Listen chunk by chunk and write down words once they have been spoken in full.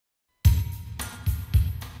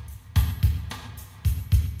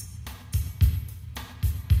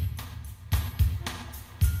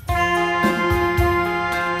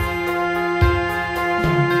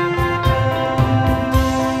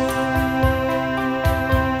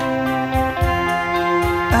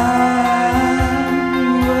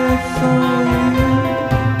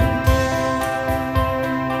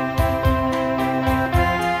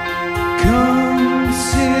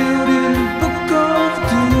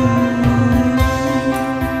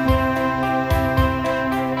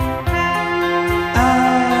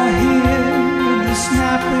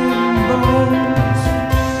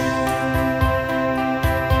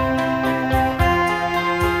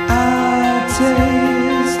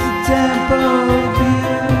of you.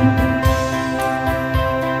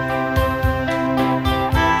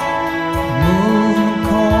 Moving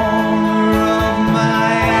corner of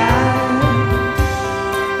my eye,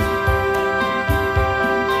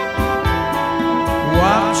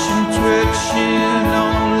 watching twitching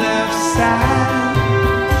on left side.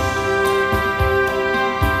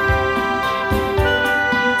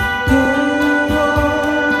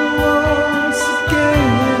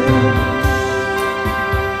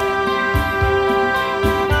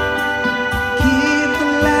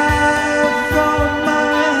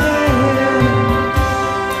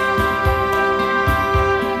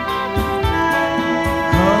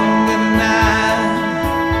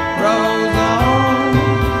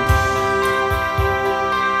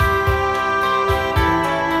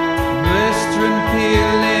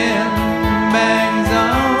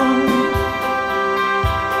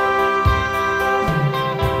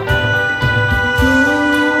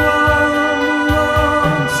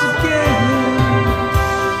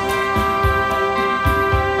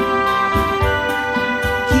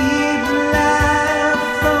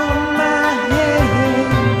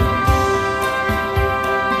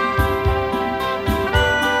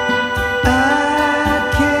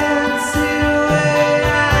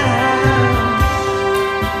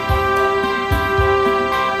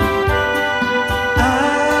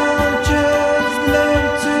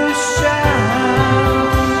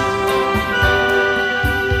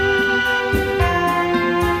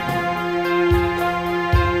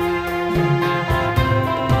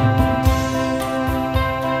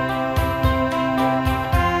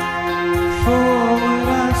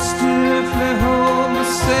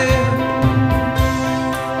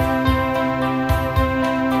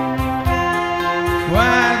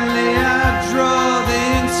 Quietly I draw the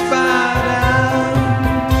inspired out,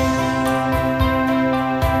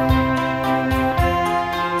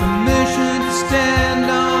 permission to stand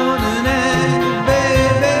on an angle,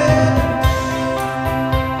 baby,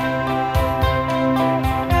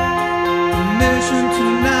 permission to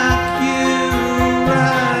knock you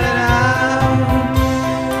right out.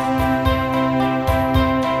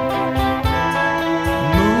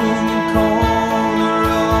 Moving corner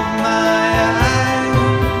of my eye,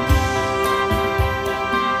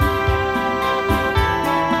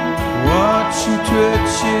 watching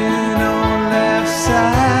twitching on left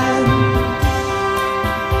side.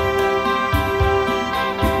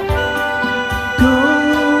 Go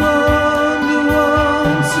under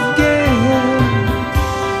once again,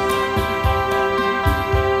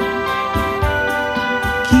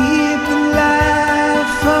 keep the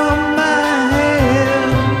life on my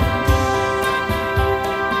hand.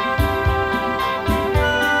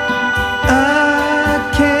 I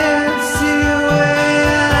can't see a way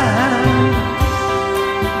out.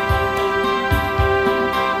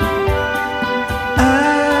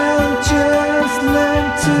 I'll just learn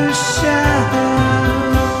to shout.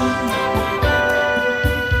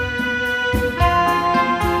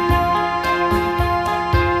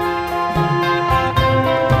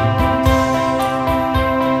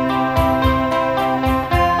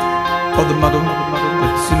 Oh, the muddle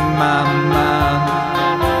that's in my mind,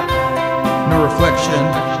 no reflection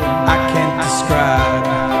I can't describe.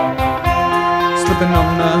 Slipping on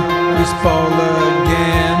the loose ball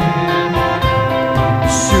again,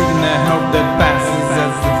 shooting the hope that passes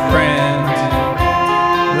as a friend.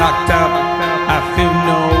 Locked up, I feel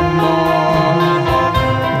no more,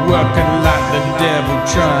 working like the devil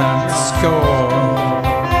trying to score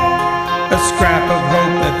a scrap of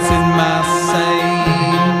hope that's in my sand.